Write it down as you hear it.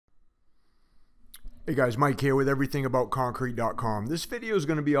Hey guys, Mike here with everythingaboutconcrete.com. This video is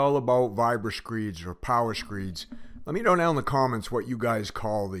going to be all about vibra-screeds or power screeds. Let me know down in the comments what you guys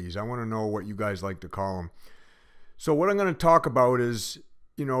call these. I want to know what you guys like to call them. So what I'm going to talk about is,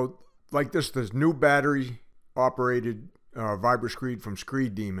 like this new battery operated vibra-screed from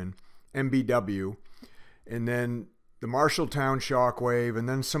Screedemon, MBW, and then the Marshalltown Shockwave, and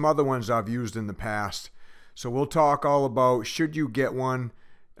then some other ones I've used in the past. So we'll talk all about, should you get one?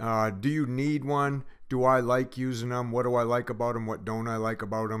 Do you need one? Do I like using them? What do I like about them? What don't I like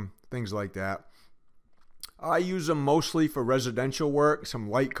about them? Things like that. I use them mostly for residential work, some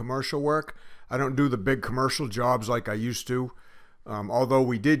light commercial work. I don't do the big commercial jobs like I used to. Although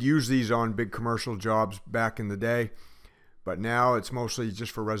we did use these on big commercial jobs back in the day. But now it's mostly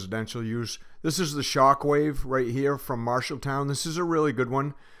just for residential use. This is the Shockwave right here from Marshalltown. This is a really good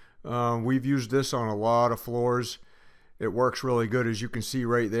one. We've used this on a lot of floors. It works really good. As you can see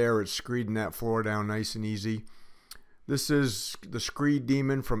right there, it's screeding that floor down nice and easy. This is the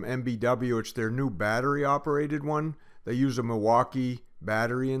Screedemon from MBW. It's their new battery operated one. They use a Milwaukee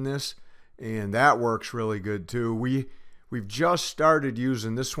battery in this, and that works really good too. We've just started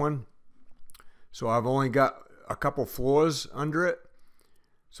using this one, so I've only got a couple floors under it.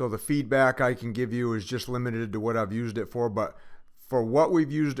 So the feedback I can give you is just limited to what I've used it for, but for what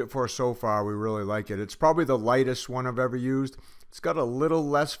we've used it for so far, we really like it. It's probably the lightest one I've ever used. It's got a little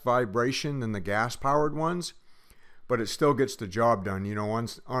less vibration than the gas-powered ones, but it still gets the job done.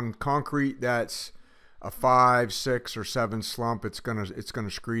 On concrete that's a 5, 6, or 7 slump, it's gonna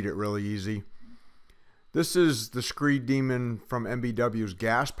screed it really easy. This is the Screedemon from MBW's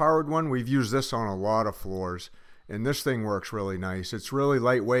gas-powered one. We've used this on a lot of floors, and this thing works really nice. It's really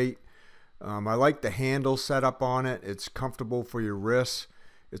lightweight. I like the handle setup on it. It's comfortable for your wrists.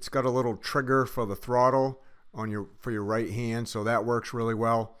 It's got a little trigger for the throttle for your right hand, so that works really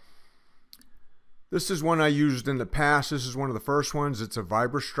well. This is one I used in the past. This is one of the first ones. It's a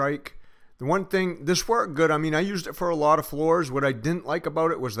Vibrastrike. The one thing, this worked good. I mean, I used it for a lot of floors. What I didn't like about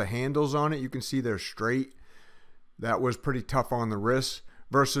it was the handles on it. You can see they're straight. That was pretty tough on the wrists.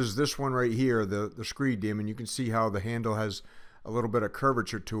 Versus this one right here, the Screedemon. You can see how the handle has a little bit of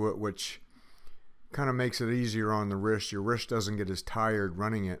curvature to it, which kind of makes it easier on the wrist. Your wrist doesn't get as tired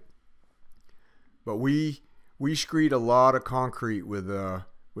running it. But we screed a lot of concrete with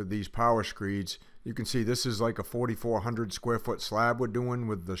these power screeds. You can see this is like a 4,400 square foot slab we're doing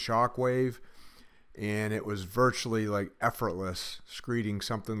with the Shockwave, and it was virtually like effortless screeding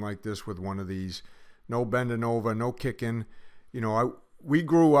something like this with one of these. No bending over, no kicking. We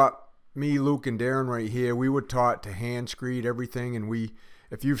grew up, me, Luke, and Darren right here, we were taught to hand screed everything, and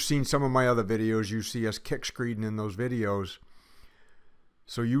if you've seen some of my other videos, you see us kick screeding in those videos.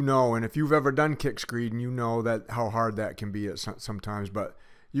 So and if you've ever done kick screeding, you know how hard that can be sometimes. But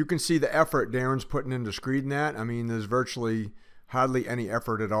you can see the effort Darren's putting into screeding that. I mean, there's virtually hardly any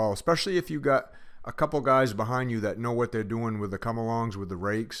effort at all, especially if you've got a couple guys behind you that know what they're doing with the come-alongs with the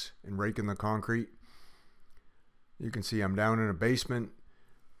rakes and raking the concrete. You can see I'm down in a basement.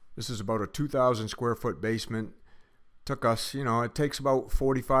 This is about a 2,000 square foot basement. Took us, it takes about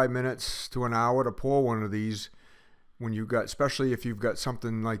 45 minutes to an hour to pour one of these especially if you've got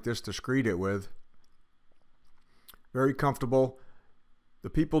something like this to screed it with. Very comfortable. The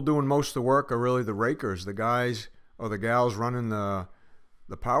people doing most of the work are really the rakers. The guys or the gals running the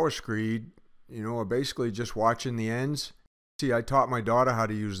power screed, are basically just watching the ends. See, I taught my daughter how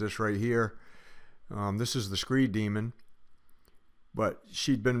to use this right here. This is the Screedemon. But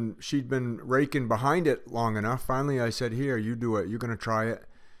she'd been raking behind it long enough. Finally, I said, "Here, you do it. You're going to try it."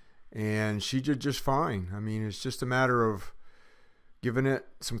 And she did just fine. I mean, it's just a matter of giving it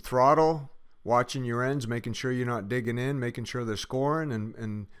some throttle, watching your ends, making sure you're not digging in, making sure they're scoring,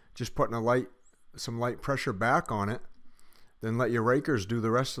 and just putting some light pressure back on it. Then let your rakers do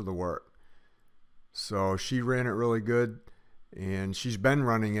the rest of the work. So she ran it really good, and she's been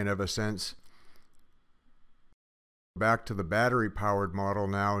running it ever since. Back to the battery powered model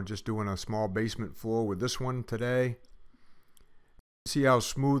now, just doing a small basement floor with this one today. See how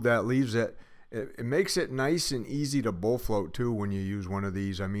smooth that leaves it. It makes it nice and easy to bull float too when you use one of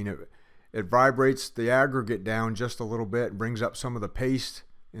these. I mean, it vibrates the aggregate down just a little bit, brings up some of the paste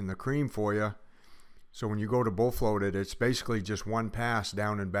in the cream for you. So when you go to bull float it, it's basically just one pass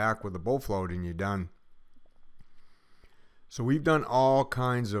down and back with the bull float and you're done. So we've done all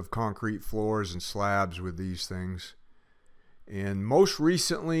kinds of concrete floors and slabs with these things. And most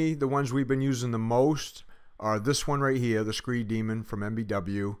recently, the ones we've been using the most are this one right here, the Screedemon from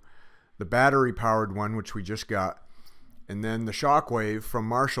MBW, the battery-powered one, which we just got, and then the Shockwave from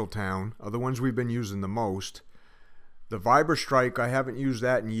Marshalltown are the ones we've been using the most. The Vibrastrike, I haven't used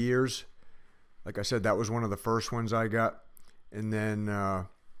that in years. Like I said, that was one of the first ones I got. And then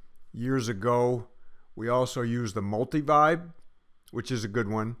years ago, we also used the Multivibe, which is a good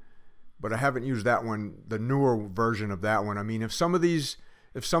one. But I haven't used that one, the newer version of that one. I mean, if some of these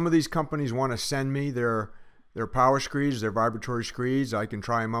companies want to send me their power screeds, their vibratory screeds, I can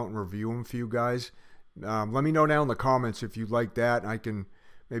try them out and review them for you guys. Let me know down in the comments if you'd like that. I can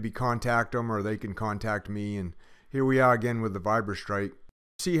maybe contact them, or they can contact me. And here we are again with the Vibrastrike.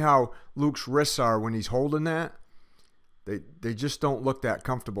 See how Luke's wrists are when he's holding that? They just don't look that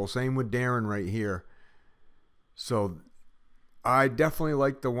comfortable. Same with Darren right here. So I definitely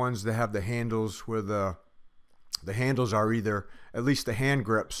like the ones that have the handles where the handles are either, at least the hand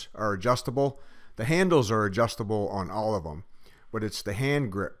grips are adjustable. The handles are adjustable on all of them, but it's the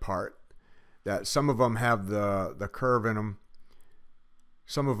hand grip part that some of them have the curve in them.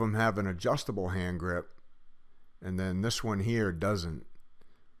 Some of them have an adjustable hand grip, and then this one here doesn't.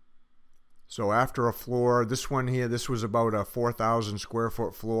 So after a floor, this one here, this was about a 4,000 square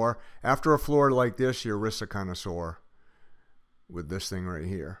foot floor. After a floor like this, your wrists are kind of sore with this thing right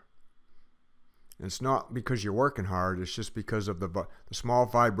here. And it's not because you're working hard, it's just because of the small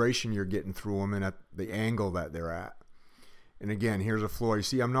vibration you're getting through them and at the angle that they're at. And again, here's a floor. You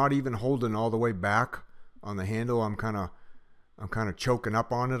see, I'm not even holding all the way back on the handle. I'm kind of choking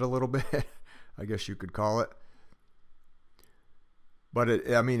up on it a little bit, I guess you could call it. But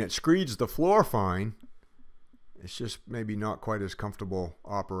I mean, it screeds the floor fine. It's just maybe not quite as comfortable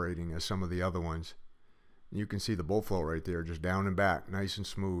operating as some of the other ones. You can see the bull float right there, just down and back, nice and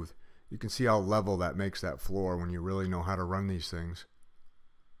smooth. You can see how level that makes that floor when you really know how to run these things.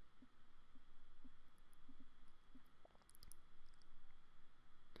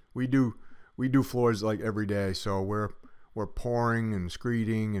 We do floors like every day, so we're pouring and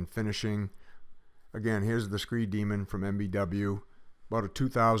screeding and finishing. Again, here's the Screedemon from MBW, about a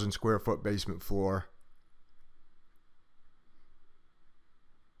 2,000 square foot basement floor.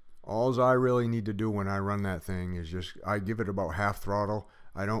 All I really need to do when I run that thing is just, I give it about half throttle.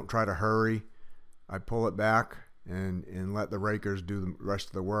 I don't try to hurry. I pull it back and let the rakers do the rest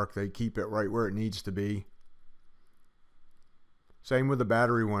of the work. They keep it right where it needs to be. Same with the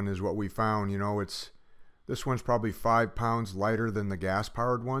battery one is what we found. You know, this one's probably 5 pounds lighter than the gas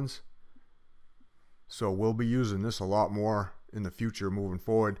powered ones. So we'll be using this a lot more in the future moving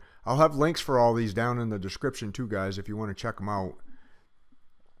forward. I'll have links for all these down in the description too, guys, if you want to check them out.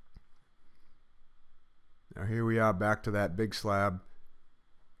 Now here we are back to that big slab.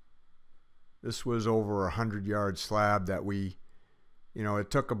 This was over 100-yard slab that we, you know, it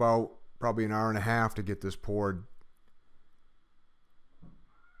took about probably an hour and a half to get this poured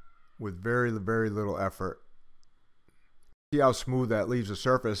with very, very little effort. See how smooth that leaves the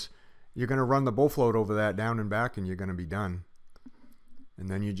surface. You're going to run the bull float over that down and back and you're going to be done. And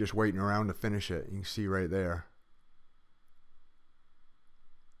then you're just waiting around to finish it. You can see right there.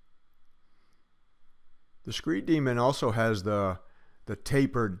 The Screedemon also has the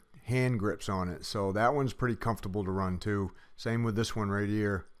tapered hand grips on it, so that one's pretty comfortable to run too. Same with this one right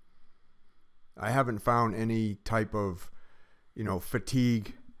here. I haven't found any type of, you know,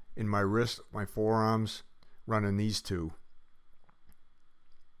 fatigue in my wrist, my forearms running these two.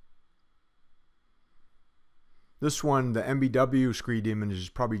 This one, the MBW Screedemon, is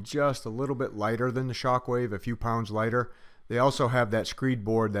probably just a little bit lighter than the Shockwave, a few pounds lighter. They also have that screed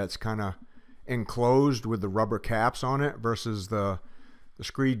board that's kind of enclosed with the rubber caps on it, versus the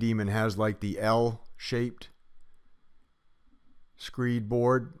Screedemon has like the L-shaped screed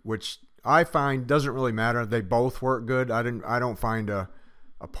board, which I find doesn't really matter. They both work good. I don't find a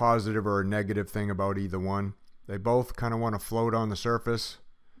positive or a negative thing about either one. They both kind of want to float on the surface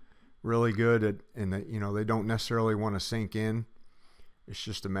really good, and they, you know, they don't necessarily want to sink in. It's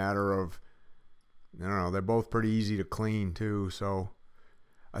just a matter of, I don't know, they're both pretty easy to clean too. So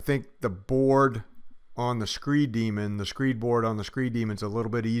I think the board on the Screedemon, the screed board on the Screedemon, is a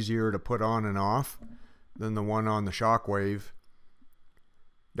little bit easier to put on and off than the one on the Shockwave.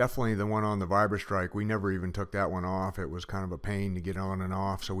 Definitely the one on the Vibrastrike. We never even took that one off. It was kind of a pain to get on and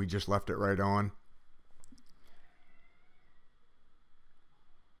off, so we just left it right on.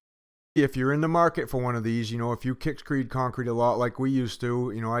 If you're in the market for one of these, you know, if you kick screed concrete a lot like we used to,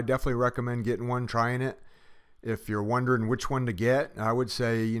 you know, I definitely recommend getting one, trying it. If you're wondering which one to get, I would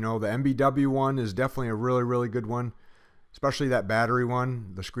say, you know, the MBW one is definitely a really, really good one, especially that battery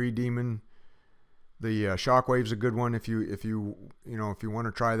one. The Screedemon, the Shockwave's a good one. If you want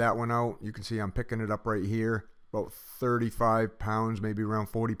to try that one out, you can see I'm picking it up right here, about 35 pounds, maybe around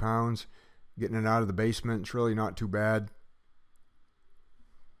 40 pounds, getting it out of the basement. It's really not too bad.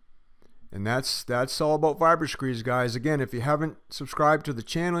 And that's all about Vibrastrike, guys. Again, if you haven't subscribed to the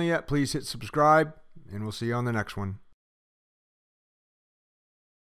channel yet, please hit subscribe, and we'll see you on the next one.